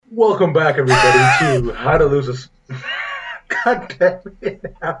Welcome back, everybody, to How to Lose a. God damn it,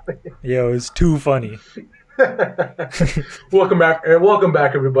 Alex. Yo, it's too funny. Welcome back,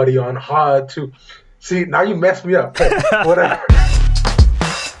 everybody, on How to. See, now you messed me up. Hey, whatever.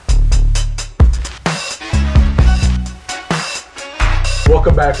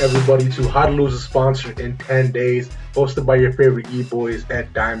 Welcome back, everybody, to How to Lose a Sponsor in 10 Days, hosted by your favorite e-boys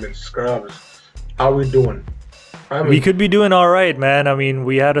at Diamond Scrubs. How we doing? We could be doing all right, man. I mean,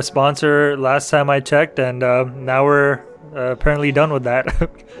 we had a sponsor last time I checked, and now we're apparently done with that. Well,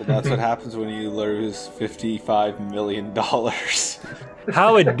 that's what happens when you lose $55 million.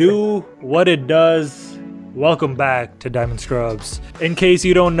 How it do, what it does. Welcome back to Diamond Scrubs. In case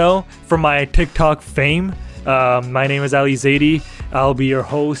you don't know, from my TikTok fame, my name is Ali Zaidi. I'll be your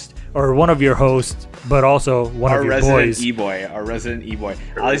host, or one of your hosts, but also one of your boys. Our resident e-boy.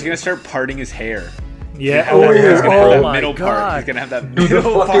 Ali's going to start parting his hair. Yeah. He's gonna have that my middle God. part. He's gonna have that Do the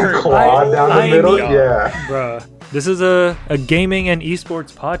middle fucking part. claw down the middle? know. Yeah. Bruh, this is a gaming and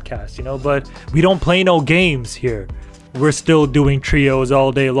esports podcast, but we don't play no games here. We're still doing trios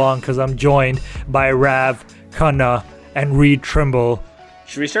all day long because I'm joined by Rav, Kana, and Reed Trimble.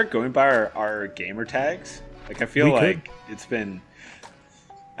 Should we start going by our gamer tags? Like, I feel We like it's been...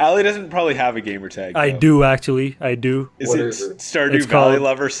 Ali doesn't probably have a gamer tag. I though. do, actually. I do. Is What it is it? Stardew It's Valley called-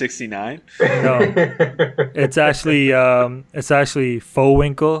 Lover 69? No. It's actually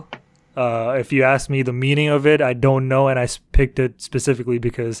Faux-Winkle. If you ask me the meaning of it, I don't know, and I picked it specifically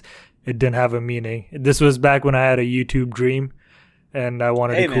because it didn't have a meaning. This was back when I had a YouTube dream, and I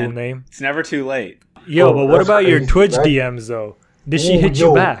wanted Hey, a cool man. name. It's never too late. Yo, Oh, but what that's about your crazy. Twitch That- DMs, though? Did she Oh, hit yo.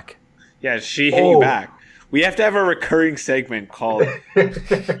 you back? Yeah, she hit you Oh. back. We have to have a recurring segment called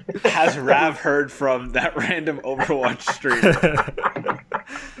Has Rav Heard from that random Overwatch stream?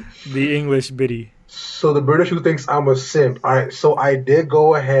 The English biddy. So the British who thinks I'm a simp. All right, so I did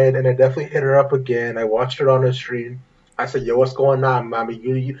go ahead and I definitely hit her up again. I watched her on the stream. I said, "Yo, what's going on, mommy?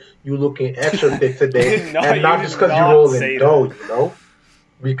 You looking extra thick today, No, and not you just did because you're not rolling say dough,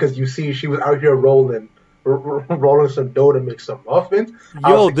 Because you see, she was out here rolling some dough to make some muffins. I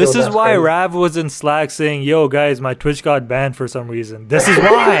Yo, was like, this is that's why crazy. Rav was in Slack saying, "Yo, guys, my Twitch got banned for some reason." This is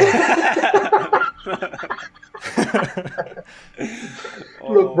why.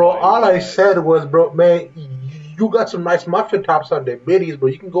 Look, bro, Oh my all I God. said was, bro, man, you got some nice muffin tops on the middies, bro.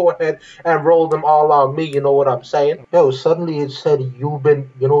 You can go ahead and roll them all on me. You know what I'm saying? Yo, suddenly it said you've been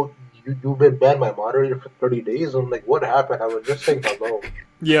banned by moderator for 30 days. I'm like, what happened? I was just saying hello.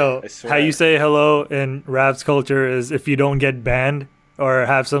 Yo, I swear. how you say hello in Rav's culture is if you don't get banned or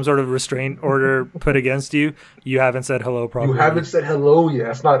have some sort of restraint order put against you, you haven't said hello properly. You haven't said hello yet.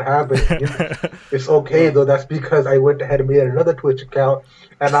 That's not happening. It's okay, though. That's because I went ahead and made another Twitch account.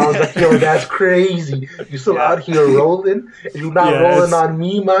 And I was like, yo, that's crazy. You still Yeah. out here rolling? You're not Yeah, rolling it's- on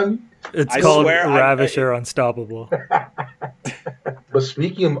me, man. It's I called swear, Ravisher Unstoppable. But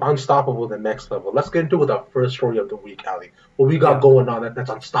speaking of unstoppable, the next level, let's get into with our first story of the week, Ali. What we got Yeah. going on that's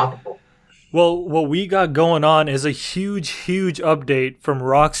unstoppable. Well, what we got going on is a huge update from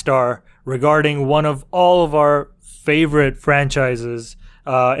Rockstar regarding one of all of our favorite franchises,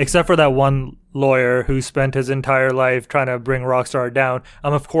 except for that one lawyer who spent his entire life trying to bring Rockstar down.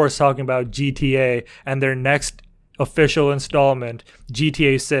 I'm, of course, talking about GTA and their next official installment,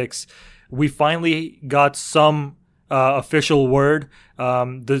 GTA 6. We finally got some official word.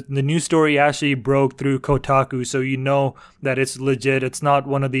 The news story actually broke through Kotaku, so you know that it's legit. It's not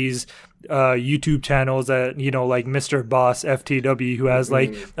one of these YouTube channels that, like Mr. Boss FTW, who has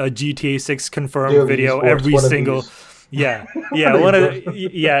like a GTA 6 confirmed Daily video Sports, every one of single. these. Yeah, one of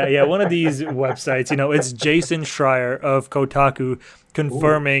one of these websites. It's Jason Schreier of Kotaku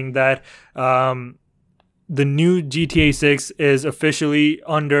confirming that the new GTA 6 is officially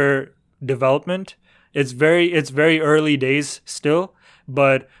under development. It's very early days still,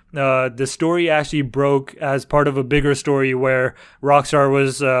 but the story actually broke as part of a bigger story where Rockstar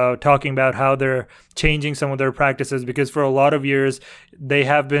was talking about how they're changing some of their practices, because for a lot of years they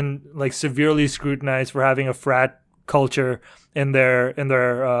have been like severely scrutinized for having a frat culture in their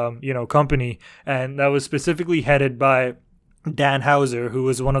company, and that was specifically headed by Dan Houser, who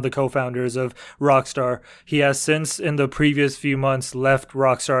was one of the co-founders of Rockstar. He has since, in the previous few months, left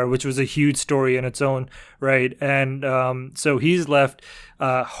Rockstar, which was a huge story in its own right. And so he's left.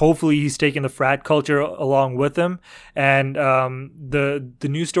 Hopefully he's taken the frat culture along with him. And the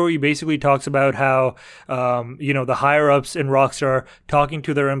news story basically talks about how, the higher-ups in Rockstar talking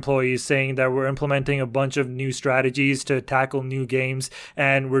to their employees, saying that we're implementing a bunch of new strategies to tackle new games,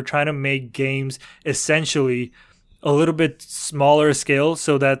 and we're trying to make games essentially a little bit smaller scale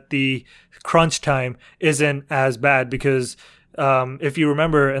so that the crunch time isn't as bad, because if you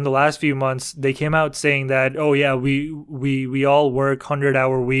remember, in the last few months, they came out saying that, oh yeah, we all work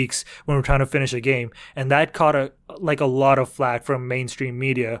 100-hour weeks when we're trying to finish a game, and that caught a lot of flack from mainstream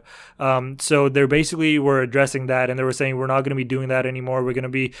media. So they basically were addressing that, and they were saying we're not going to be doing that anymore. We're going to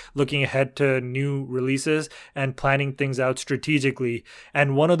be looking ahead to new releases and planning things out strategically.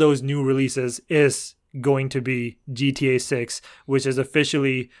 And one of those new releases is going to be GTA 6, which is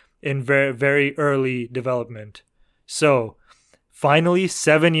officially in very, very early development. So finally,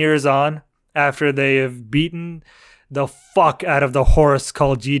 7 years on, after they have beaten the fuck out of the horse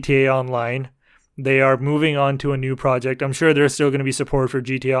called GTA Online, they are moving on to a new project. I'm sure there's still going to be support for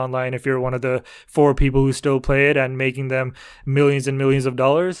GTA Online if you're one of the 4 people who still play it and making them millions and millions of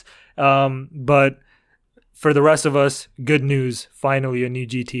dollars. But for the rest of us, good news. Finally, a new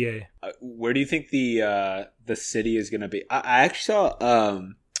GTA. Where do you think the city is going to be? I actually saw...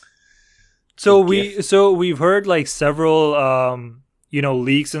 So we've heard like several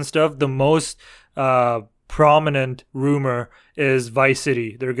leaks and stuff. The most prominent rumor is Vice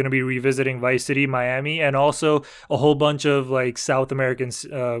City. They're going to be revisiting Vice City, Miami, and also a whole bunch of like South American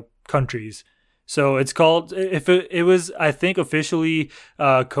countries. So it's called, if it was, I think, officially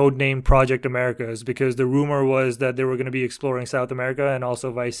codenamed Project Americas, because the rumor was that they were going to be exploring South America and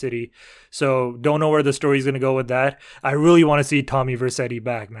also Vice City. So don't know where the story's going to go with that. I really want to see Tommy Vercetti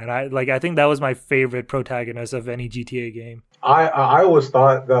back, man. I think that was my favorite protagonist of any GTA game. I always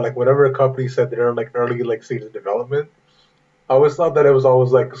thought that like whenever a company said they're in like early like stage of development, I always thought that it was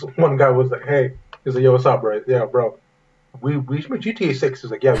always like one guy was like, hey, he's like, yo, what's up, bro? Yeah, bro. We should make GTA 6.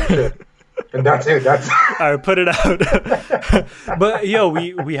 He's like, yeah, we should. And that's it. That's all right. Put it out. But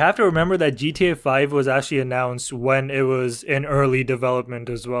we have to remember that GTA 5 was actually announced when it was in early development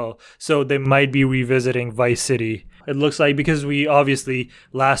as well. So they might be revisiting Vice City. It looks like, because we obviously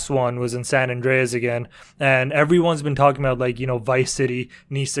last one was in San Andreas again, and everyone's been talking about like Vice City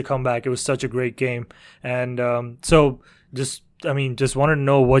needs to come back. It was such a great game, and so just wanted to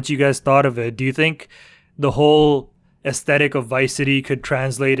know what you guys thought of it. Do you think the whole aesthetic of Vice City could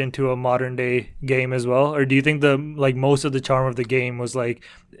translate into a modern day game as well, or do you think the most of the charm of the game was like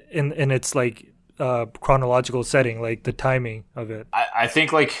in its chronological setting, like the timing of it? I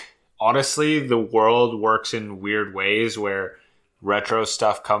think honestly the world works in weird ways where retro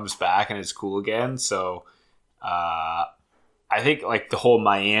stuff comes back and it's cool again. So I think the whole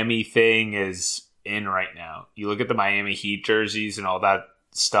Miami thing is in right now. You look at the Miami Heat jerseys and all that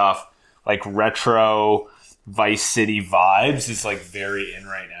stuff, like retro Vice City vibes is very in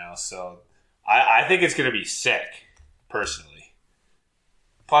right now. So I think it's going to be sick, personally.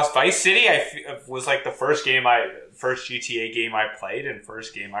 Plus, Vice City was the first GTA game I played and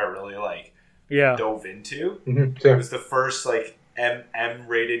first game I really dove into. Mm-hmm. It was the first M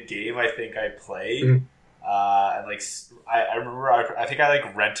rated game I think I played. Mm-hmm. And I remember I think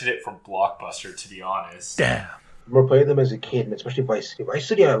I rented it from Blockbuster, to be honest. Damn. I remember playing them as a kid, especially Vice City. Vice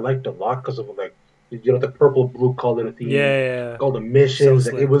City I liked a lot because of the purple blue color theme. Yeah. All the missions.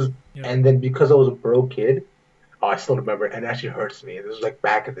 So it was, and then because I was a broke kid, I still remember it, and it actually hurts me. This was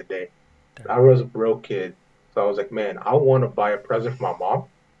back in the day. I was a broke kid, so I was like, man, I want to buy a present for my mom.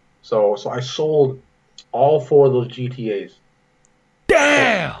 So I sold all 4 of those GTAs.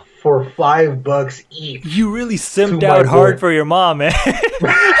 Damn! For $5 each. You really simped out hard for your mom, man.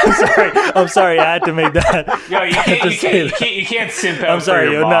 I'm sorry. I had to make that. Yo, you can't simp out. I'm sorry.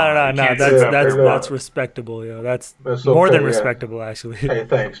 For your mom. No. That's respectable, yo. That's more than respectable, actually. Hey,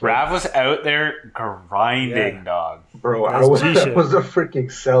 thanks. Man. Rav was out there grinding, dog. Bro, I was a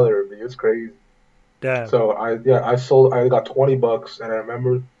freaking seller. Man. It was crazy. Damn. So I sold. I got $20, and I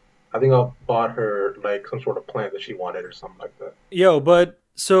remember, I think I bought her some sort of plant that she wanted or something like that. Yo, but.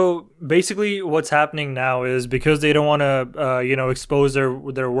 So basically what's happening now is because they don't want to, expose their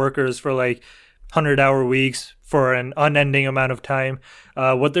workers for 100-hour weeks for an unending amount of time.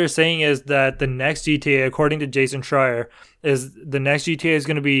 What they're saying is that the next GTA, according to Jason Schreier, is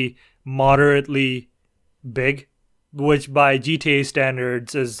going to be moderately big, which by GTA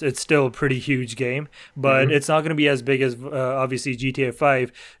standards it's still a pretty huge game, but it's not going to be as big as obviously GTA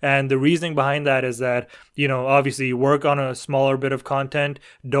 5. And the reasoning behind that is that, obviously work on a smaller bit of content,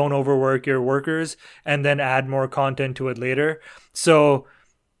 don't overwork your workers, and then add more content to it later. So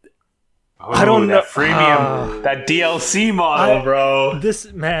I don't know. That freemium, that DLC model, bro.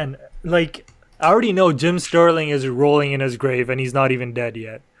 This man, I already know Jim Sterling is rolling in his grave and he's not even dead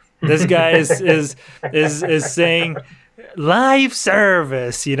yet. This guy is saying live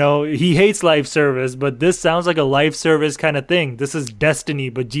service. He hates live service, but this sounds like a live service kind of thing. This is Destiny,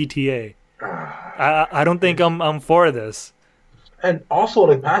 but GTA. I don't think I'm for this. And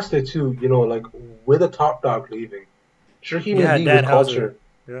also, past it too, with the Top Dog leaving, Sure, he Yeah, may leave Dan with Houser. culture.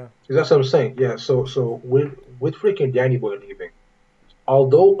 Yeah. 'Cause that's what I'm saying. Yeah. So with freaking Danny Boy leaving,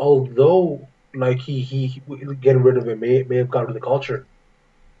 although like he getting rid of it may have got rid of the culture,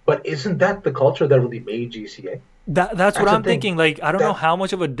 but isn't that the culture that really made GTA? That's what That's the I'm thing. thinking. Like, I don't know That how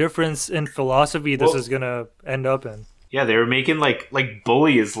much of a difference in philosophy this Well, is gonna end up in. yeah, they were making like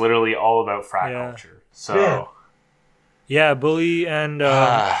Bully is literally all about frat Yeah. culture. So Yeah. Yeah, Bully and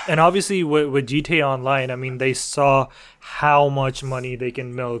obviously with GTA Online, I mean, they saw how much money they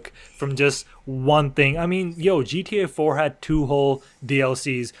can milk from just one thing. I mean, yo, GTA 4 had 2 whole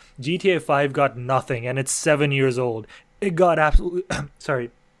DLCs. GTA 5 got nothing, and it's 7 years old. It got absolutely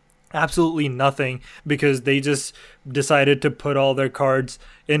sorry, absolutely nothing because they just decided to put all their cards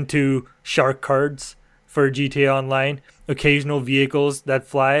into shark cards for GTA Online, occasional vehicles that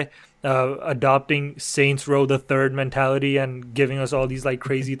fly, adopting Saints Row the Third mentality and giving us all these like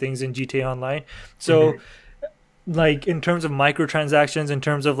crazy things in GTA Online. So like in terms of microtransactions, in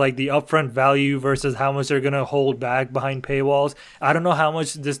terms of like the upfront value versus how much they're gonna hold back behind paywalls, I don't know how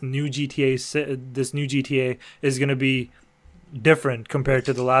much this new GTA is gonna be different compared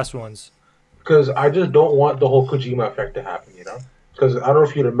to the last ones. Because I just don't want the whole Kojima effect to happen, you know? Because I don't know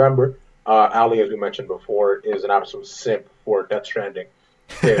if you remember, Ali, as we mentioned before, is an absolute simp for Death Stranding.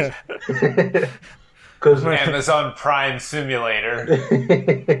 Because Amazon Prime Simulator.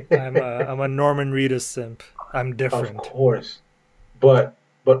 I'm a Norman Reedus simp. I'm of different. course, but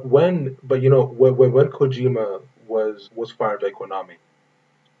when Kojima was fired by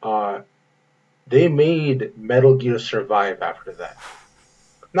Konami, they made Metal Gear Survive after that.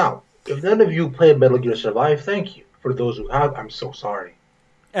 Now, if none of you played Metal Gear Survive, thank you. For those who have, I'm so sorry.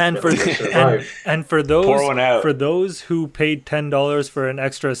 And for Metal Gear Survive. and for Pour one out. those who paid $10 for an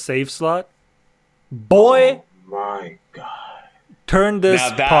extra save slot, boy, My God. turn this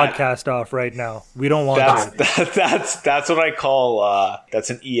Now that- podcast off right now. We don't want that. That's what I call that's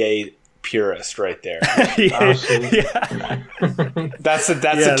an EA purist right there. Absolutely. Yeah, That's the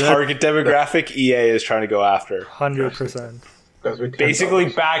Yeah, target demographic EA is trying to go after. 100%. That's with $10. Basically,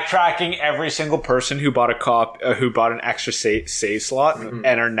 backtracking every single person who bought who bought an extra save slot, and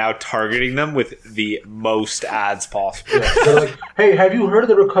are now targeting them with the most ads possible. Yeah, they're like, hey, have you heard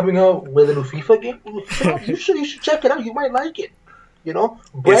that we're coming out with a new FIFA game? You should check it out. You might like it. You know,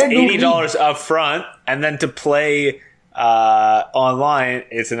 It's new $80 up front, and then to play online,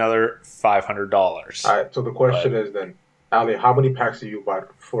 it's another $500. All right. So the question is then, Ali, how many packs have you bought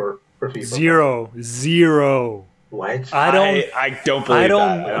for FIFA? Zero. What? I don't. I don't believe I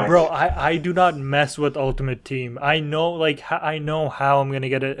don't, that. bro. I do not mess with Ultimate Team. I know, like, I know how I'm gonna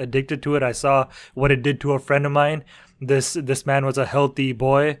get addicted to it. I saw what it did to a friend of mine. This man was a healthy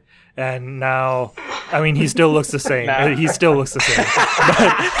boy, and now, I mean, he still looks the same. He still looks the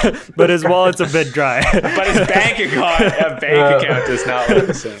same, but his wallet's a bit dry. But his bank account does not look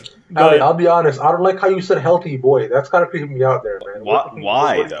the same. Ali, I'll be honest. I don't like how you said healthy boy. That's kind of creeping me out there, man.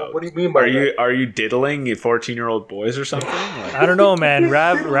 Why though? What do you mean by that? Are you diddling 14-year-old boys or something? Like, I don't know, man.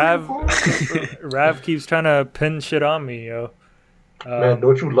 Rav keeps trying to pin shit on me, yo. Man,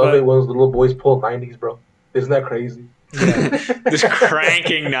 don't you love it when those little boys pull 90s, bro? Isn't that crazy? just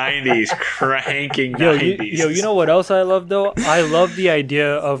cranking 90s, cranking Yo, 90s. you know what else I love though? I love the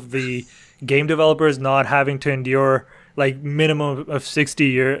idea of the game developers not having to endure like minimum of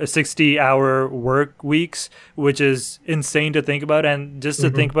 60-hour work weeks, which is insane to think about, and just to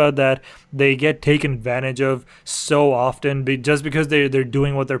think about that they get taken advantage of so often just because they're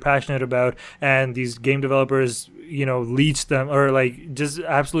doing what they're passionate about, and these game developers, you know, leech them or like just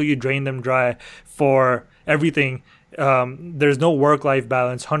absolutely drain them dry for everything. There's no work-life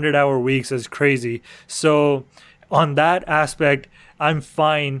balance. 100-hour weeks is crazy. So on that aspect, I'm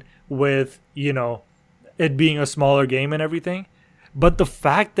fine with, you know, it being a smaller game and everything. But the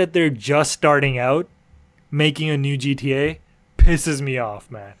fact that they're just starting out making a new GTA pisses me off,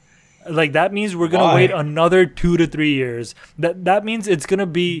 man. Like, that means we're going to wait another 2 to 3 years. That means it's going to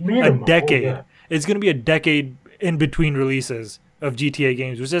be Minimum. a decade. Oh, yeah. It's going to be a decade in between releases of GTA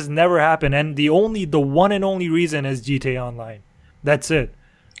games, which has never happened. And the one and only reason is GTA Online. That's it.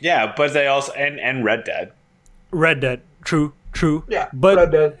 Yeah, but they also and Red Dead. Red Dead. True. Yeah,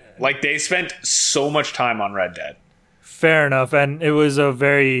 But Like, they spent so much time on Red Dead. fair enough. And it was a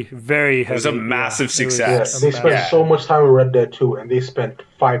very, very heavy. was a massive it was success. they a spent Yeah. so much time with Red Dead 2, and they spent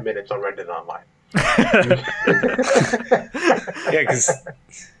 5 minutes on Red Dead Online. Yeah, because...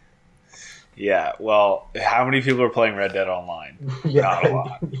 Yeah, well, how many people are playing Red Dead Online? Yeah, Not a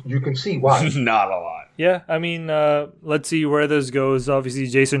lot. you can see why. Not a lot. Yeah, I mean, let's see where this goes. Obviously,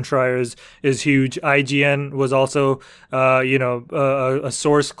 Jason Schreier is huge. IGN was also, a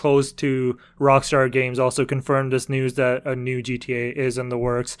source close to Rockstar Games also confirmed this news that a new GTA is in the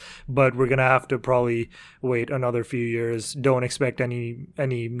works. But we're gonna have to probably wait another few years. Don't expect any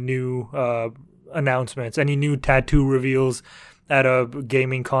new announcements, any new tattoo reveals at a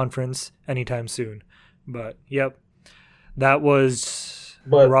gaming conference anytime soon. But yep, that was.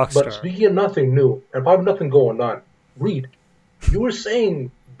 But speaking of nothing new and probably nothing going on, Reed, you were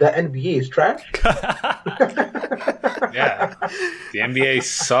saying the NBA is trash? Yeah, the NBA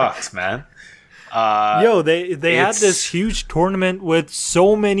sucks, man. They had this huge tournament with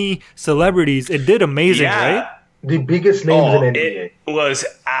so many celebrities. It did amazing, right? The biggest names in NBA. It was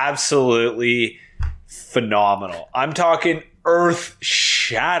absolutely phenomenal. I'm talking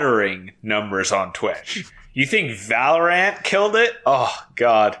earth-shattering numbers on Twitch. You think Valorant killed it? Oh,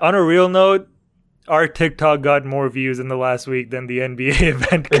 God. On a real note, our TikTok got more views in the last week than the NBA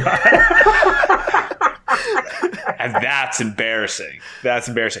event got. And that's embarrassing. That's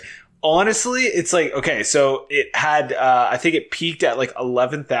embarrassing. Honestly, it's like, okay, so it had, I think it peaked at like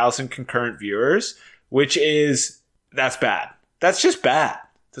 11,000 concurrent viewers, that's bad. That's just bad.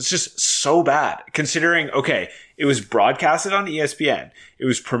 That's just so bad. Considering, okay, it was broadcasted on ESPN. It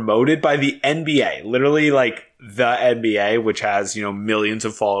was promoted by the NBA, literally like the NBA, which has, millions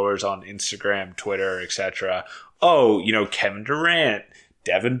of followers on Instagram, Twitter, etc. Oh, Kevin Durant,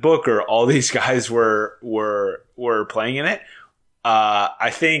 Devin Booker, all these guys were playing in it.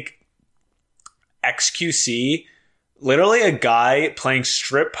 I think XQC, literally a guy playing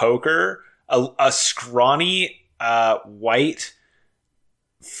strip poker, a scrawny white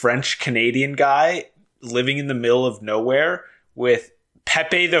French Canadian guy living in the middle of nowhere with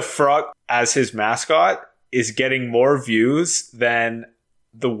Pepe the Frog as his mascot is getting more views than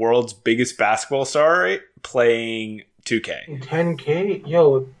the world's biggest basketball star playing 2K. 10K?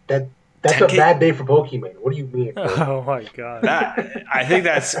 Yo, that's 10K? A bad day for Pokemon. What do you mean? Bro? Oh my God. I think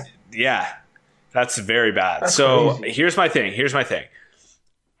that's very bad. That's so crazy. Here's my thing.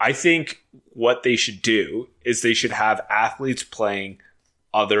 I think what they should do is they should have athletes playing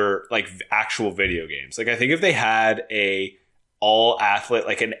other like actual video games. Like I think if they had a all athlete,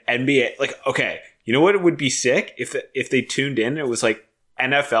 like an NBA, like, okay, you know what it would be sick if they tuned in and it was like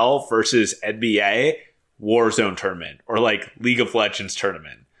NFL versus NBA Warzone tournament or like League of Legends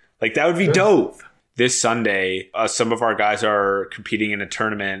tournament. Like that would be dope. This Sunday, some of our guys are competing in a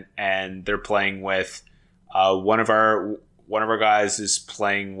tournament and they're playing with one of our guys is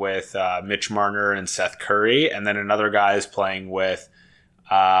playing with Mitch Marner and Seth Curry, and then another guy is playing with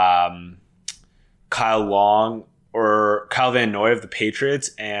Kyle Long or Kyle Van Noy of the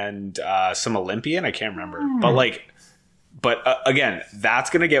Patriots and some Olympian. I can't remember. But again, that's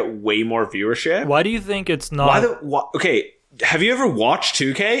going to get way more viewership. Why do you think it's not? Okay, have you ever watched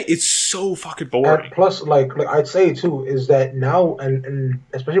 2K? It's so fucking boring. And plus, like I'd say too, is that now, and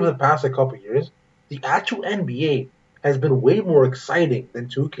especially for the past couple of years, the actual NBA has been way more exciting than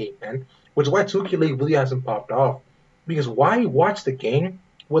 2K, man. Which is why 2K League really hasn't popped off. Because why watch the game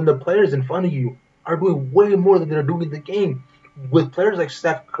when the players in front of you are doing way more than they're doing in the game? With players like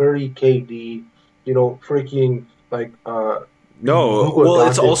Steph Curry, KD, freaking like no. Well,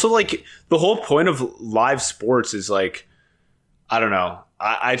 it's also like the whole point of live sports is like, I don't know.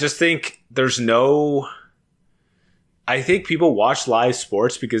 I just think there's no. I think people watch live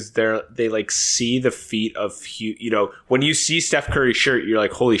sports because they like see the feat of when you see Steph Curry's shirt, you're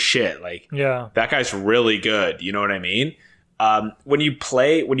like, holy shit, like that guy's really good. You know what I mean? When you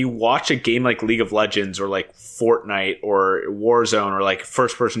watch a game like League of Legends or like Fortnite or Warzone or like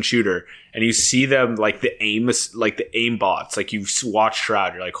first person shooter, and you see them like the aim bots, like you watch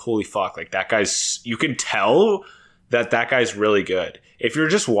Shroud, you're like, holy fuck, like that guy's. You can tell that guy's really good. If you're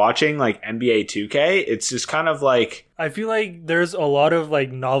just watching like NBA 2K, it's just kind of like, I feel like there's a lot of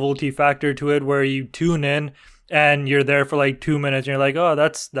like novelty factor to it where you tune in and you're there for like 2 minutes and you're like, oh,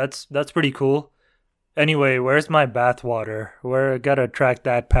 that's pretty cool. Anyway, where's my bathwater? Where I gotta track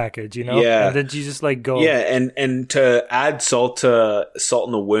that package, Yeah. And then you just like go. Yeah, and to add salt in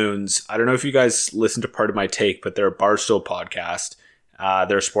the wounds, I don't know if you guys listen to Part of My Take, but they're a Barstool podcast.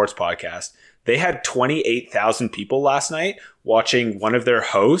 They're a sports podcast. They had 28,000 people last night watching one of their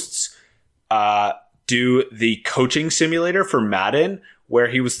hosts do the coaching simulator for Madden, where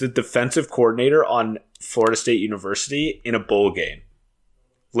he was the defensive coordinator on Florida State University in a bowl game.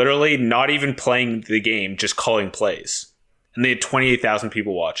 Literally not even playing the game, just calling plays. And they had 28,000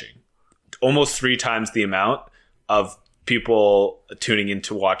 people watching. Almost 3 times the amount of people tuning in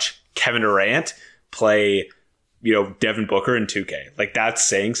to watch Kevin Durant play, Devin Booker in 2K. Like, that's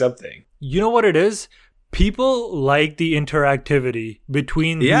saying something. You know what it is? people like the interactivity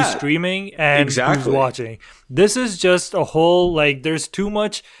between who's streaming and who's watching. This is just a whole, like, there's too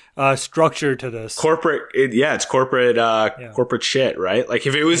much structure to this. It's corporate shit, right? Like,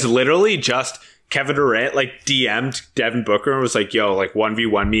 if it was literally just Kevin Durant, like, DM'd Devin Booker and was like, yo, like,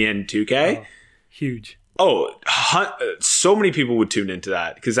 1v1 me in 2K. Huge. So many people would tune into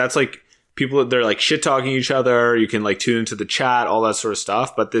that, because that's like, people, they're like shit talking each other. You can like tune into the chat, all that sort of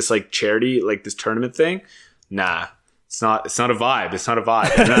stuff. But this like charity, like this tournament thing, nah, it's not a vibe. It's not a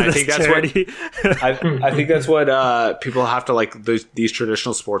vibe. And I think that's charity. I think that's what people have to, like, these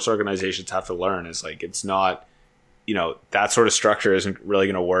traditional sports organizations have to learn, is like, it's not, that sort of structure isn't really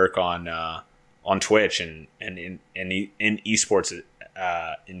going to work on Twitch and in esports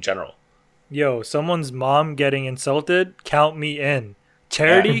in general. Yo, someone's mom getting insulted, count me in.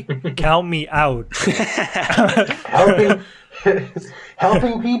 Charity, count me out.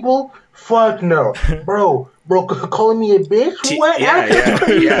 helping people? Fuck no. Bro, calling me a bitch? What?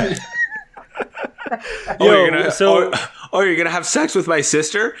 Yeah. You're gonna have sex with my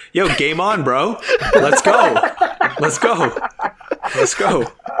sister? Yo, game on, bro. Let's go.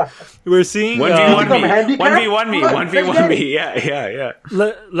 We're seeing 1v1 me. Yeah.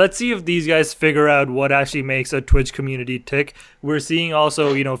 Let's see if these guys figure out what actually makes a Twitch community tick. We're seeing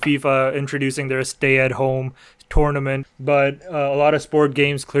also, FIFA introducing their stay-at-home tournament, but a lot of sport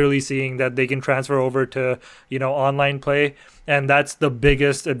games clearly seeing that they can transfer over to online play, and that's the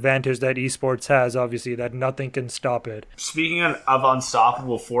biggest advantage that esports has, obviously, that nothing can stop it. Speaking of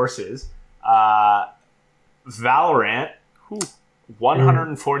unstoppable forces, Valorant,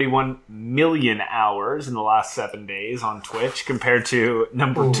 141 million hours in the last 7 days on Twitch, compared to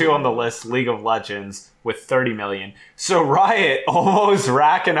number 2 on the list, League of Legends, with 30 million. So Riot almost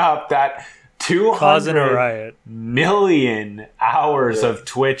racking up that 200 million hours of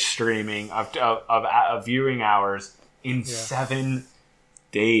Twitch streaming, of viewing hours in 7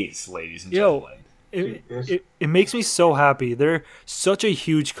 days, ladies and gentlemen. It makes me so happy. They're such a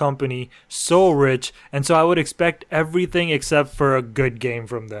huge company, so rich, and so I would expect everything except for a good game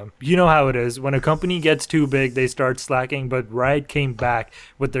from them. You know how it is. When a company gets too big, they start slacking, but Riot came back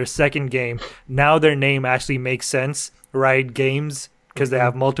with their second game. Now their name actually makes sense, Riot Games, because they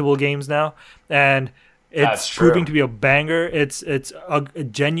have multiple games now, and it's proving to be a banger. It's a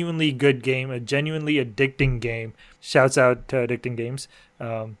genuinely good game, a genuinely addicting game. Shouts out to Addicting Games.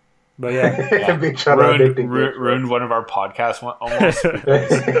 But ruined one of our podcasts almost.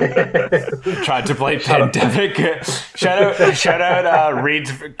 Tried to play Pandemic. Shout out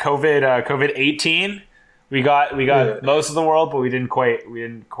Reed's COVID-18. We got most of the world, but we didn't quite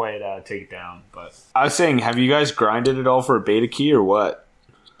take it down. But I was saying, have you guys grinded it all for a beta key or what?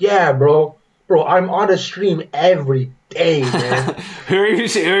 Yeah, bro, I'm on a stream every day, man. Who are you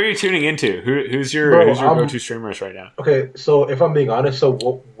tuning into? Who's your go-to streamers right now? Okay, so if I'm being honest, so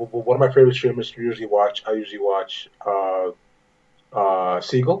one of my favorite streamers I usually watch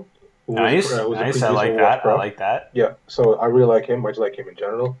Seagull. Nice. I like that. Yeah, so I really like him. I just like him in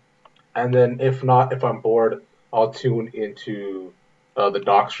general. And then if I'm bored, I'll tune into the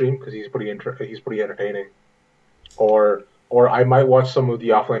Doc stream, because he's pretty entertaining. Or I might watch some of the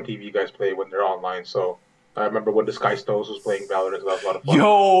offline TV guys play when they're online. So I remember when the Sky Snows was playing Valorant, so that was a lot of fun.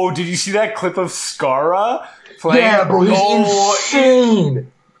 Yo, did you see that clip of Skara playing? Yeah, bro, he's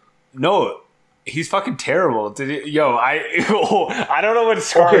insane. No, he's fucking terrible. I don't know what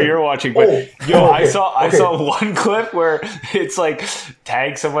Skara you're watching, but I saw one clip where it's like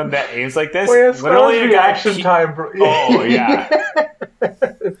tag someone that aims like this. Literally reaction time, bro. Oh yeah.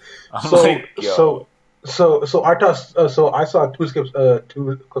 So I saw two clips of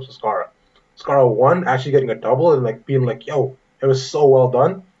Skara. Skara 1 actually getting a double and like being like, yo, it was so well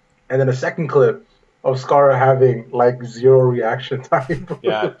done. And then a second clip of Skara having like 0 reaction time.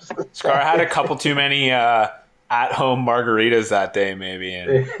 Yeah. Skara had a couple too many at-home margaritas that day, maybe,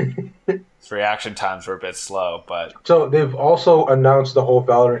 and his reaction times were a bit slow. But so they've also announced the whole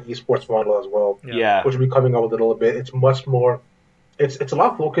Valorant esports model as well. Yeah. Which will be coming out with a little bit. It's much more. It's a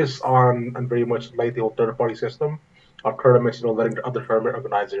lot focused on very much like the whole third-party system of tournaments, letting other tournament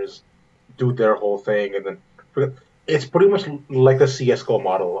organizers do their whole thing, and then it's pretty much like the CS:GO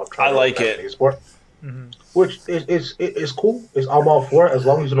model of trying I like it. Esport, which is cool. I'm all for it as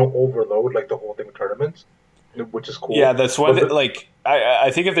long as you don't overload like the whole thing of tournaments, which is cool. Yeah, that's why.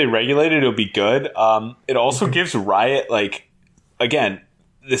 I think if they regulate it, it'll be good. It also gives Riot again.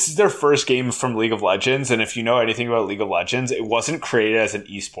 This is their first game from League of Legends, and if you know anything about League of Legends, it wasn't created as an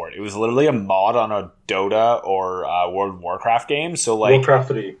esport. It was literally a mod on a Dota or World of Warcraft game. So Warcraft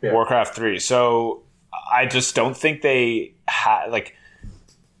 3. Yeah. Warcraft 3. So I just don't think they had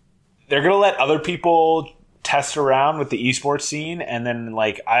they're gonna let other people test around with the esports scene, and then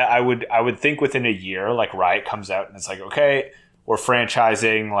like I would think within a year, like Riot comes out and it's like, okay, we're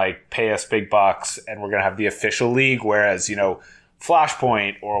franchising, like pay us big bucks, and we're gonna have the official league. Whereas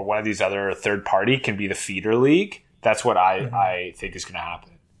Flashpoint or one of these other third party can be the feeder league. That's what I think is gonna happen.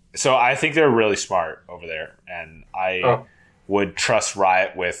 So I think they're really smart over there, and I would trust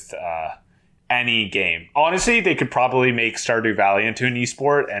Riot with any game. Honestly, they could probably make Stardew Valley into an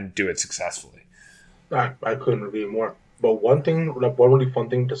esport and do it successfully. I couldn't agree more. But one really fun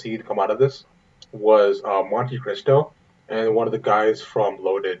thing to see come out of this was Monte Cristo and one of the guys from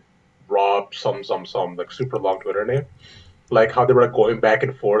Loaded, Rob some like super long Twitter name, like how they were going back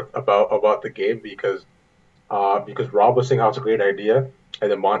and forth about the game because Rob was saying how it's a great idea. And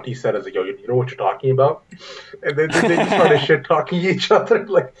then Monty said, "As like, yo, you know what you're talking about?" And then they just started shit talking each other.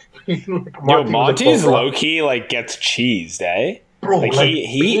 Like, Monty's low key like gets cheesed, eh? Bro, like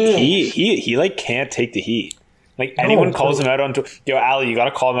he like can't take the heat. Like anyone calls him out on Yo, Ali, you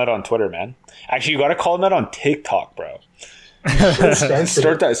gotta call him out on Twitter, man. Actually, you gotta call him out on TikTok, bro.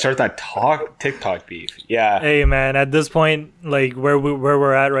 start that TikTok beef. Yeah. Hey man, at this point, like where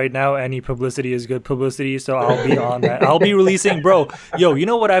we're at right now, any publicity is good publicity. So I'll be on that. I'll be releasing, bro. Yo, you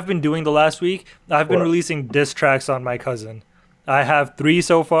know what I've been doing the last week? I've been releasing diss tracks on my cousin. I have 3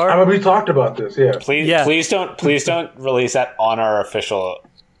 so far. I mean, we talked about this. Yeah. Please don't release that on our official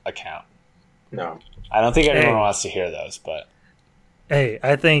account. No. I don't think anyone wants to hear those, but hey,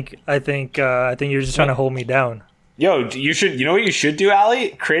 I think you're just trying to hold me down. Yo, you know what you should do, Ali?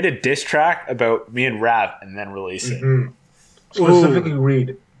 Create a diss track about me and Rav and then release it. Mm-hmm. Specifically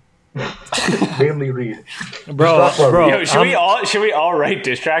Reed. Mainly Reed. Bro. Yo, should we all write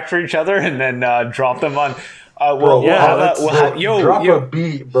diss tracks for each other and then drop them on drop a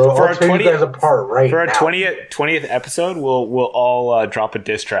beat, bro. I'll tear you guys apart right now. For our 20th episode, we'll all drop a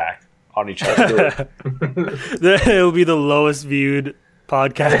diss track on each other. It'll be the lowest viewed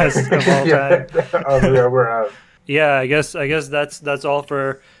podcast of all time. We're out. Yeah, I guess that's all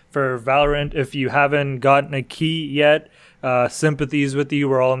for Valorant. If you haven't gotten a key yet, sympathies with you.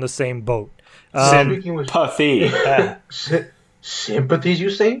 We're all in the same boat. Sympathy. Sympathies, you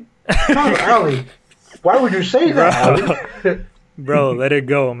say? Ali, why would you say that, Ali? Bro, let it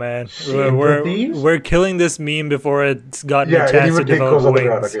go, man. We're killing this meme before it's gotten a chance to develop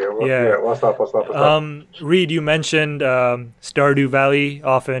wings. Okay, what's up? Reed, you mentioned Stardew Valley,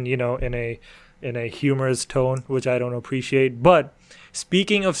 often in a humorous tone, which I don't appreciate. But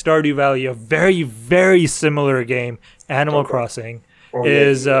speaking of Stardew Valley, a very, very similar game, Animal Crossing,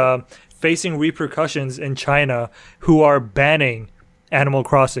 is facing repercussions in China, who are banning Animal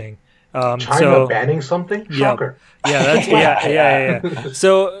Crossing. China banning something? Shocker. Yeah.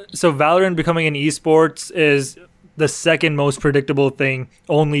 So Valorant becoming an esports is the second most predictable thing,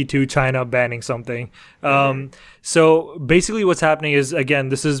 only to China banning something. So basically what's happening is, again,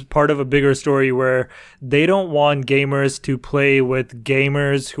 this is part of a bigger story where they don't want gamers to play with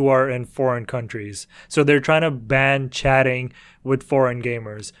gamers who are in foreign countries. So they're trying to ban chatting with foreign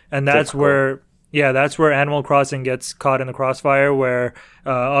gamers. And that's where Animal Crossing gets caught in the crossfire, where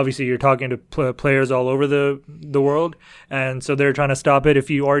obviously you're talking to players all over the world, and so they're trying to stop it. If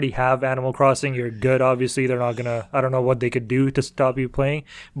you already have Animal Crossing, you're good. Obviously, they're not gonna. I don't know what they could do to stop you playing,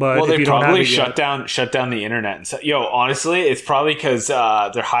 but they if you probably don't have shut down the internet. And yo, honestly, it's probably because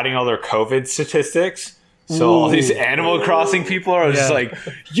they're hiding all their COVID statistics. So all these Animal Crossing people are just like,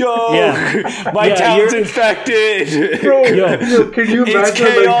 yo, my town's infected. Bro, can you imagine? It's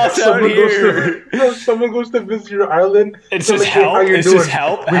chaos out here. Someone goes to visit your island. It's just help. It's just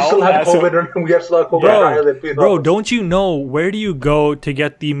help. We still have COVID, and we have still have COVID on our island. Bro, don't you know where do you go to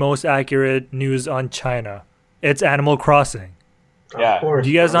get the most accurate news on China? It's Animal Crossing. Yeah. Of course,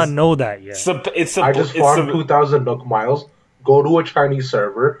 do you guys not know that yet? I just farmed 2,000 Nook miles, go to a Chinese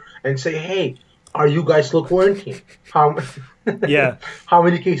server, and say, hey, are you guys still quarantined? How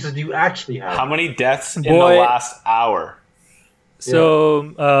many cases do you actually have? How many deaths in the last hour?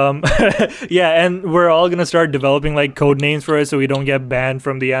 So, and we're all going to start developing like code names for it so we don't get banned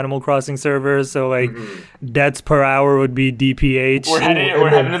from the Animal Crossing servers. So like deaths per hour would be DPH. We're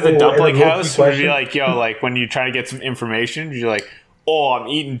heading to the dumpling house. We'd be like, yo, like when you're trying to get some information, you're like, oh, I'm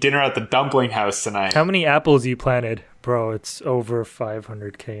eating dinner at the dumpling house tonight. How many apples you planted? Bro, it's over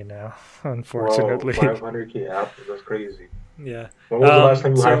 500K now, unfortunately. Bro, 500K apples, that's crazy. Yeah. When was the last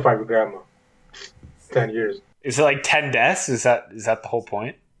time you high-fived your grandma? 10 years. Is it like 10 deaths? Is that the whole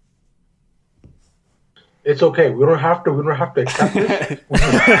point? It's okay. We don't have to accept this.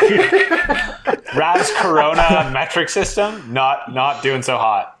 Rav's Corona metric system, not doing so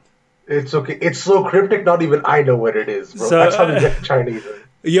hot. It's okay. It's so cryptic, not even I know what it is, bro. That's how they get Chinese.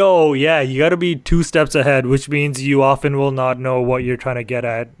 Yo, yeah, you got to be 2 steps ahead, which means you often will not know what you're trying to get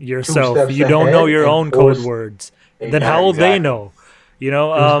at yourself. You don't know your own code words. Then how will they know? You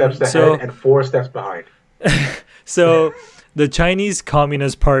know, 2 steps ahead and 4 steps behind. So the Chinese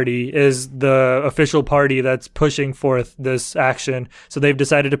Communist Party is the official party that's pushing forth this action. So they've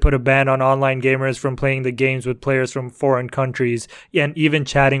decided to put a ban on online gamers from playing the games with players from foreign countries, and even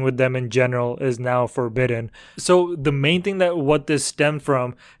chatting with them in general is now forbidden. So the main thing that what this stemmed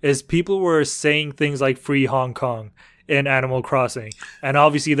from is people were saying things like "Free Hong Kong" in Animal Crossing, and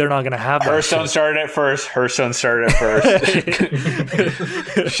obviously they're not going to have that. Hearthstone started it first.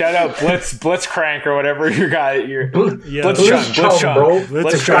 Shout out Blitzcrank or whatever you got. Blitzchung.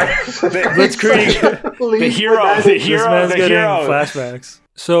 The hero. This man's getting flashbacks.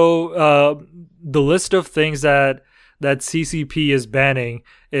 So the list of things that CCP is banning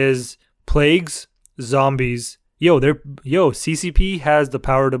is plagues, zombies. CCP has the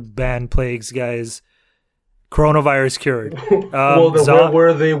power to ban plagues, guys. Coronavirus cured. Well, then where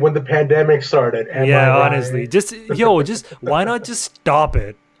were they when the pandemic started? Honestly, just why not just stop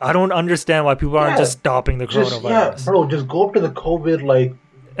it? I don't understand why people aren't just stopping the coronavirus. Just go up to the COVID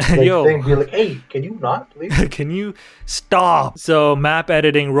thing, be like, hey, can you not, please? Can you stop? So map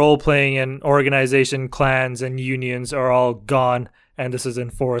editing, role playing, and organization, clans, and unions are all gone. And this is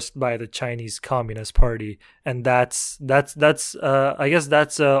enforced by the Chinese Communist Party, and that's I guess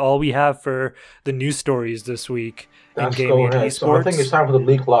that's all we have for the news stories this week in gaming and esports. So I think it's time for the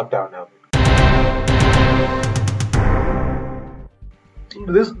league lockdown now.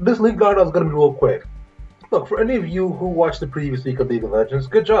 This league lockdown is going to be real quick. Look, for any of you who watched the previous week of League of Legends,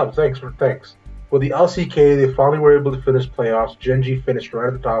 good job. Thanks. For the LCK, they finally were able to finish playoffs. Gen G finished right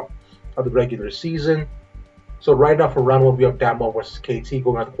at the top of the regular season. So right now for round 1, we have Damo versus KT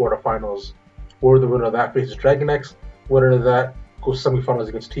going out the quarterfinals. Where the winner of that faces Dragon X. Winner of that goes semifinals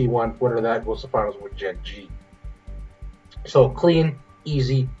against T1. Winner of that goes to finals with Gen G. So clean,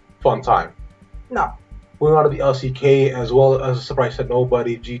 easy, fun time. Now, moving on to the LCK, as well as a surprise to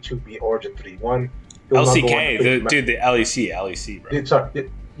nobody, G2 beat Origin 3-1. LCK, the LEC, bro.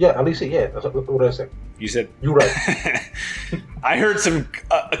 LEC, yeah. That's what did I say? You said you're right. I heard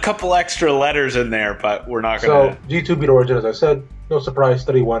a couple extra letters in there, but we're not gonna. So G2 beat Origin, as I said. No surprise,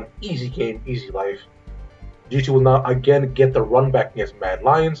 31. Easy game, easy life. G2 will now again get the run back against Mad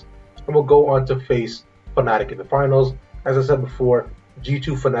Lions, and will go on to face Fnatic in the finals. As I said before,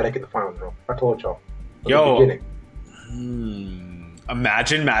 G2 Fnatic in the finals, bro. I told y'all. The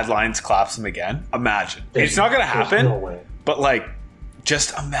imagine Mad Lions claps them again. Imagine. It's not gonna happen. No way. But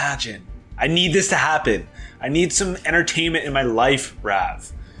just imagine. I need this to happen. I need some entertainment in my life,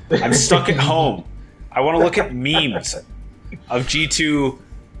 Rav. I'm stuck at home. I want to look at memes of G2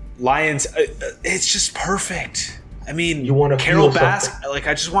 Lions. It's just perfect. I mean, you want to Carol Baskin.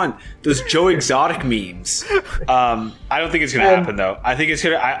 I just want those Joe Exotic memes. I don't think it's going to happen, though. I think it's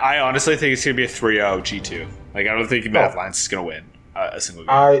going to. I honestly think it's going to be a 3-0 G2. I don't think Mad Lions is going to win a single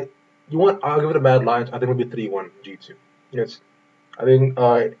game. I'll give it to Mad Lions. I think it'll be 3-1 G2. Yes. I think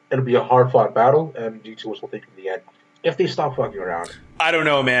it'll be a hard-fought battle, and G2 will take it in the end if they stop fucking around. I don't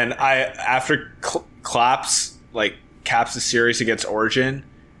know, man. After Caps the series against Origin,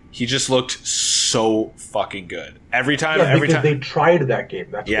 he just looked so fucking good. Every time they tried that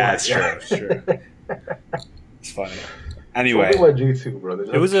game. That's why. It's true. It's true. It's funny. Anyway, G2, bro.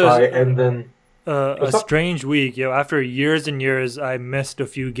 It was a strange week. After years and years, I missed a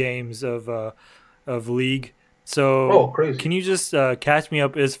few games of League. So, crazy. Can you just catch me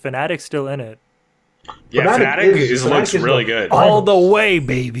up? Is Fnatic still in it? Yeah, Fnatic looks really good. All the way,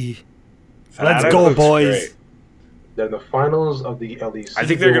 baby. Let's go, boys. Great. They're in the finals of the LEC. I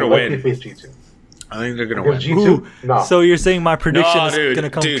think they're going to win. G2. I think they're going to win. G2? No. So you're saying my prediction is going to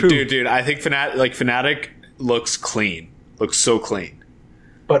come true? Dude. I think Fnatic looks clean. Looks so clean.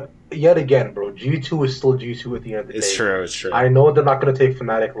 But yet again, bro, G2 is still G2 at the end of the day. It's true. I know they're not going to take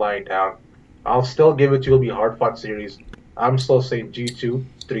Fnatic lying down. I'll still give it to you. It'll be a hard-fought series. I'm still saying G2,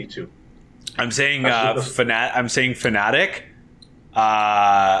 3-2. I'm saying Fnatic.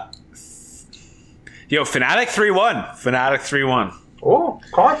 Fnatic 3-1. Fnatic 3-1. Oh,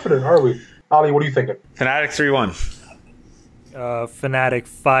 confident are we? Ali, what are you thinking? Fnatic 3-1. Fnatic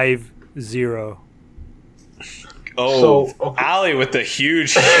 5-0. Oh, Ali with the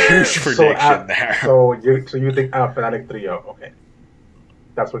huge prediction there. So you think Fnatic 3-0? Okay,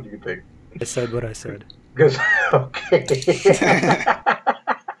 that's what you think. I said what I said. Because okay.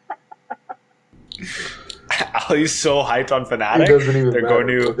 Ali's so hyped on Fnatic. It doesn't even They're matter. going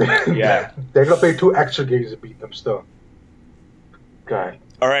to, They're gonna play 2 extra games to beat them still. God.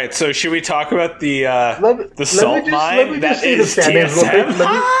 All right, so should we talk about the Let salt mine that is TSM?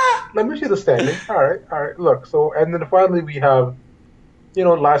 Let me see the standing. All right. Look, so and then finally we have,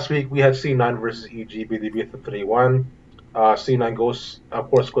 last week we had C9 versus EG. They beat the 3-1. C9 goes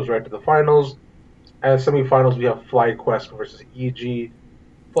right to the finals, and semifinals we have FlyQuest versus EG.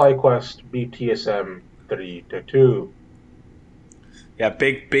 FlyQuest beat TSM 3-2. Yeah,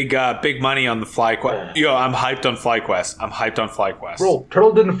 big money on the FlyQuest. Yo, I'm hyped on FlyQuest. Bro,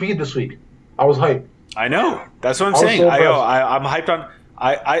 Turtle didn't feed this week. I was hyped. I know. That's what I'm saying. So I'm hyped on.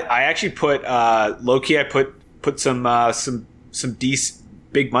 I actually put low key. I put some decent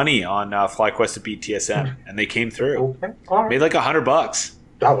big money on FlyQuest to beat TSM, and they came through. Okay, all right. Made like $100.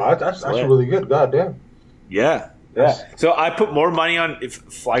 Oh, that's really good. God damn. Yeah. So I put more money on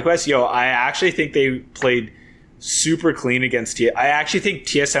FlyQuest. Yo, I actually think they played super clean against TSM. I actually think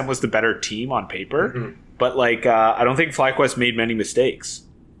TSM was the better team on paper, but like I don't think FlyQuest made many mistakes.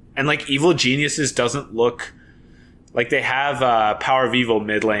 And like Evil Geniuses doesn't look like they have Power of Evil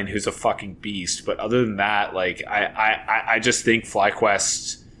mid lane who's a fucking beast, but other than that, like I just think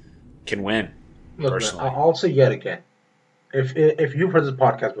FlyQuest can win. Look, personally. man, I'll say yet again. If you've heard this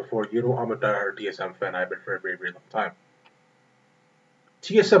podcast before, you know I'm a diehard TSM fan. I've been for a very, very long time.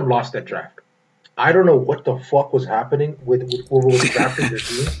 TSM lost that draft. I don't know what the fuck was happening with whoever was drafting their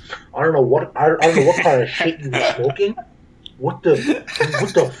team. I don't know what kind of shit you were smoking. What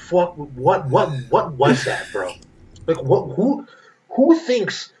the fuck? What was that, bro? Like who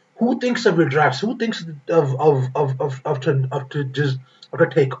thinks of your drafts? Who thinks to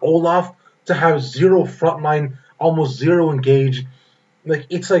take Olaf, to have zero frontline, almost zero engage? Like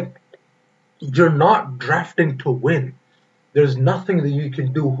it's like you're not drafting to win. There's nothing that you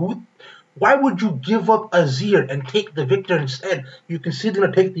can do. Why would you give up Azir and take the Victor instead? You can see they're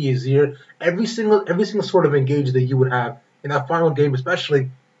gonna take the Azir. Every single sort of engage that you would have in that final game, especially,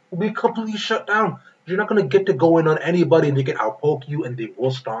 will be completely shut down. You're not gonna get to go in on anybody and they can outpoke you and they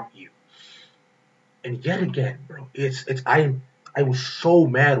will stomp you. And yet again, bro, I was so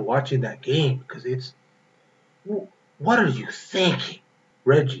mad watching that game because what are you thinking?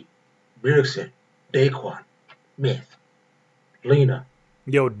 Reggie, Bjergsen, Daquan, Myth, Lena.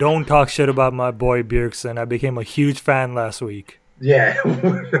 Yo, don't talk shit about my boy Bjergsen. I became a huge fan last week. Yeah,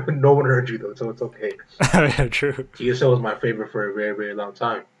 no one heard you though, so it's okay. Yeah, true. TSL was my favorite for a very, very long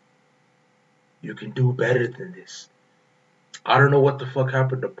time. You can do better than this. I don't know what the fuck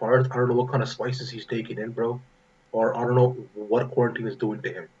happened to Parth. I don't know what kind of spices he's taking in, bro. Or I don't know what quarantine is doing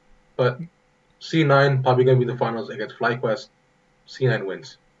to him. But C9 probably going to be the finals against FlyQuest. C9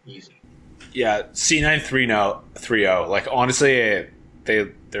 wins. Easy. Yeah, C9 3-0. Like, honestly,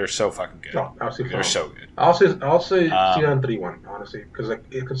 they're so fucking good. No, they're so good. I'll say C9 3-1, honestly. Because like,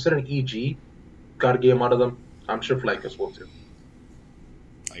 considering EG got a game out of them, I'm sure FlyQuest will too.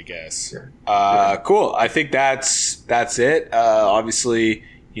 I guess. Yeah. Cool. I think that's it. Obviously,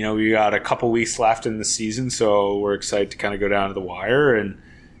 we got a couple weeks left in the season, so we're excited to kind of go down to the wire. And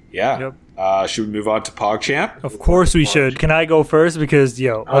yeah, should we move on to PogChamp? Of course we should. Can I go first? Because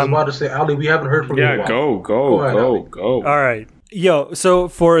I was about to say, Ali, we haven't heard from you. Yeah, go. All right. Yo, so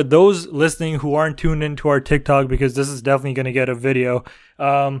for those listening who aren't tuned into our TikTok, because this is definitely going to get a video,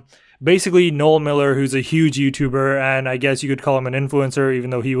 basically Noel Miller, who's a huge YouTuber, and I guess you could call him an influencer, even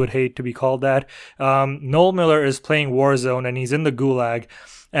though he would hate to be called that. Noel Miller is playing Warzone, and he's in the Gulag,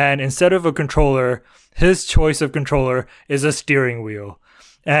 and instead of a controller, his choice of controller is a steering wheel.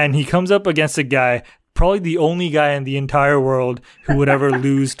 And he comes up against a guy, probably the only guy in the entire world who would ever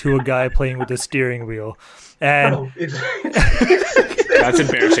lose to a guy playing with a steering wheel. And that's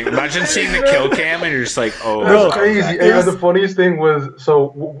embarrassing. Imagine seeing the kill cam and you're just like, oh, that's crazy. And the funniest thing was, so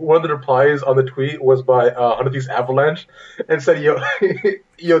one of the replies on the tweet was by Hunter's Avalanche, and said, yo,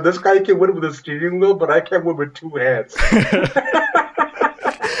 this guy can win with a steering wheel, but I can't win with two hands.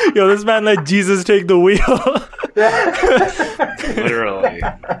 Yo, this man let Jesus take the wheel. Literally.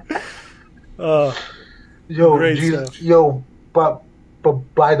 Yo, Jesus, yo, but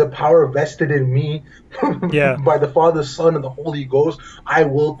by the power vested in me, by the Father, Son, and the Holy Ghost, I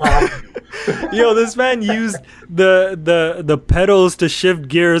will pop you. Yo, this man used the pedals to shift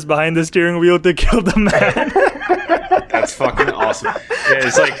gears behind the steering wheel to kill the man. That's fucking awesome. Yeah,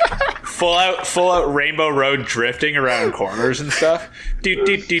 it's like full out Rainbow Road drifting around corners and stuff.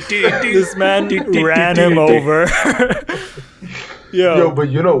 This man ran him over. Yo, but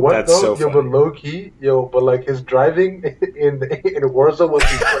you know what? That's though? So but low key, but like his driving in Warzone was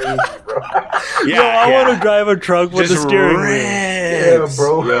crazy, bro. I want to drive a truck with just a steering wheel. Yeah,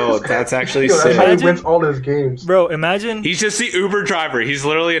 bro. Yo, that's actually Yo, that's sick. how he Imagine- wins all his games. Bro, imagine. He's just the Uber driver. He's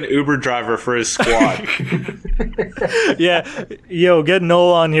literally an Uber driver for his squad. Yeah, yo, get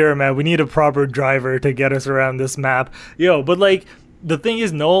Noel on here, man. We need a proper driver to get us around this map. Yo, but like, the thing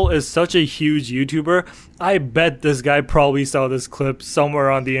is, Noel is such a huge YouTuber. I bet this guy probably saw this clip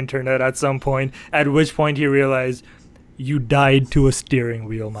somewhere on the internet at some point, at which point he realized, you died to a steering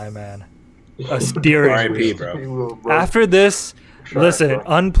wheel, my man. A steering R.I.P., wheel. bro. After this, Sure, listen, bro.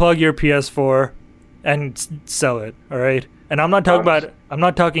 unplug your PS4 and sell it, all right? And I'm not talking about, I'm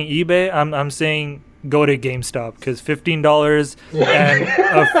not talking eBay. I'm saying go to GameStop, because $15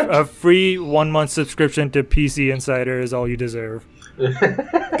 and a free 1 month subscription to PC Insider is all you deserve.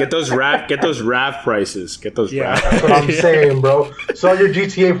 Get those RAV prices. Get those Yeah. RAV. That's what I'm saying, bro. Sell your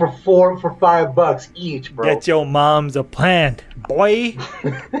GTA for $5 each, bro. Get your mom's a plant, boy.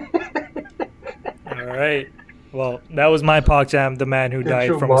 All right. Well, that was my PogChamp, the man who Get died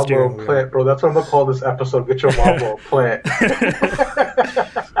your from a mama steering a wheel. plant, bro. That's what I'm gonna call this episode. Get your mama a plant.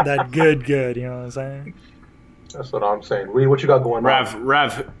 That good, you know what I'm saying? That's what I'm saying. Read what you got going on.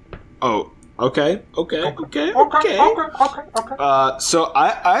 Rav. Oh, okay. Okay. So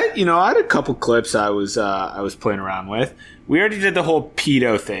I had a couple clips I was playing around with. We already did the whole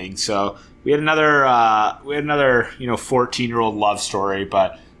pedo thing, so we had another 14-year-old love story,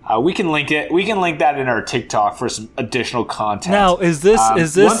 but we can link it. We can link that in our TikTok for some additional content. Now, is this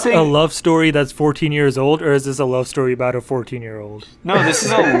one thing- a love story that's 14 years old, or is this a love story about a 14-year-old? No, this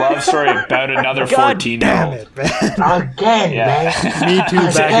is a love story about another God 14-year-old. damn it, man. Again, Yeah. man. Me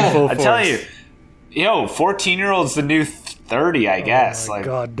too, back in full I force. tell you, 14-year-old's the new 30, I guess. Oh my like,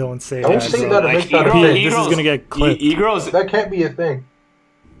 God, don't say Don't that. say bro. that. like Make that a Pete, thing. this is gonna get clipped. E-girls. That can't be a thing.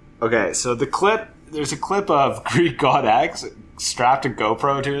 Okay, so there's a clip of Greek God X strapped a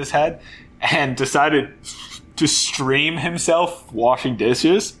GoPro to his head and decided to stream himself washing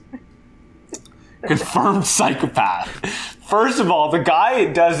dishes. Confirmed psychopath. First of all, the guy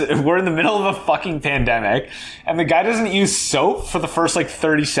we're in the middle of a fucking pandemic, and the guy doesn't use soap for the first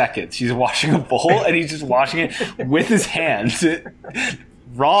 30 seconds. He's washing a bowl, and he's just washing it with his hands,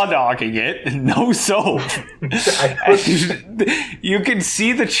 raw dogging it, no soap. And you can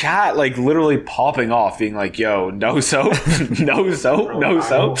see the chat literally popping off, being like, yo, no soap, no soap, Bro, no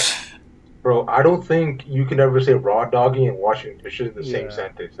soap. Bro, I don't think you can ever say raw dogging and washing dishes in the same Yeah.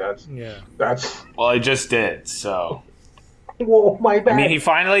 sentence. Yeah. That's. Well, I just did, so. Whoa, my bad. I mean, he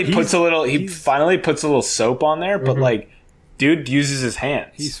finally puts a little soap on there, but dude uses his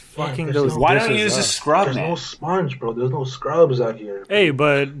hands. He's fucking there's those no- Why dishes don't you use a up. scrub, There's man? no sponge, bro. There's no scrubs out here. Hey,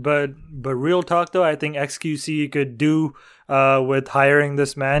 but real talk though, I think XQC could do with hiring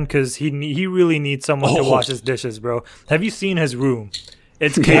this man, because he really needs someone to Oh. wash his dishes, bro. Have you seen his room?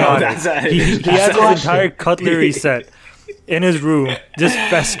 It's chaotic. that's he has question. his entire cutlery set in his room, just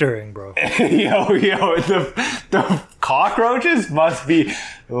festering, bro. yo, the cockroaches must be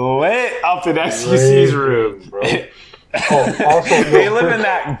lit up in XQC's room. bro. Oh, also, They live in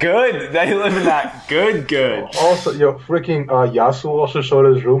that good. They live in that good. Also, freaking Yasu also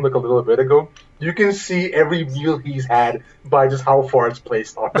showed his room a little bit ago. You can see every meal he's had by just how far it's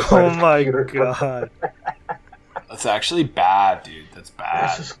placed on the side Oh of his my computer. God. That's actually bad, dude. That's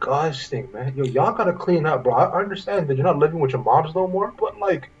That's bad. disgusting, man. Y'all gotta clean up, bro. I understand that you're not living with your moms no more, but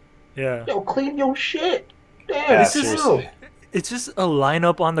Yeah. clean your shit. Damn, Yeah, this is seriously. It's just a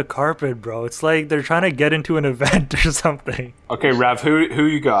lineup on the carpet, bro. It's like they're trying to get into an event or something. Okay, Rav, who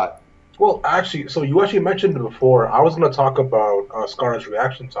you got? Well, actually, so you actually mentioned it before. I was gonna talk about Scar's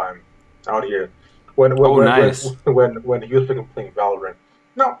reaction time out here when nice. when he was playing Valorant.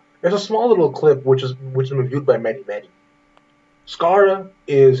 Now, there's a small little clip which has been viewed by many. Scara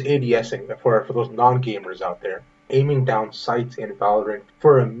is ADSing for those non-gamers out there, aiming down sights in Valorant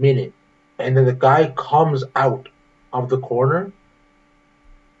for a minute, and then the guy comes out of the corner,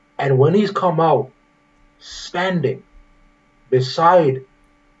 and when he's come out, standing beside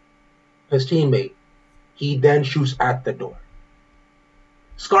his teammate, he then shoots at the door.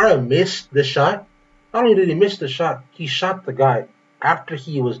 Scara missed the shot. Not only did he miss the shot, he shot the guy after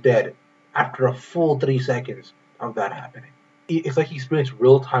he was dead, after a full 3 seconds of that happening. It's like he experienced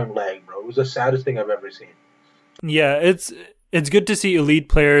real-time lag, bro. It was the saddest thing I've ever seen. Yeah, it's good to see elite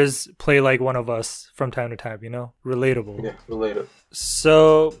players play like one of us from time to time, you know? Relatable. Yeah, related.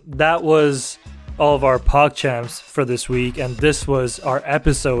 So that was all of our PogChamps for this week, and this was our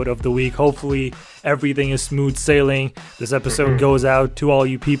episode of the week. Hopefully everything is smooth sailing. This episode goes out to all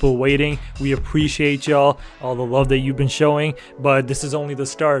you people waiting. We appreciate y'all, all the love that you've been showing, but this is only the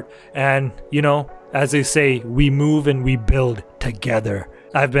start. And, you know, as they say, we move and we build together.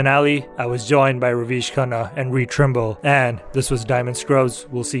 I've been Ali. I was joined by Ravish Khanna and Reed Trimble. And this was Diamond Scrubs.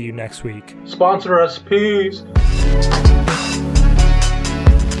 We'll see you next week. Sponsor us. Peace.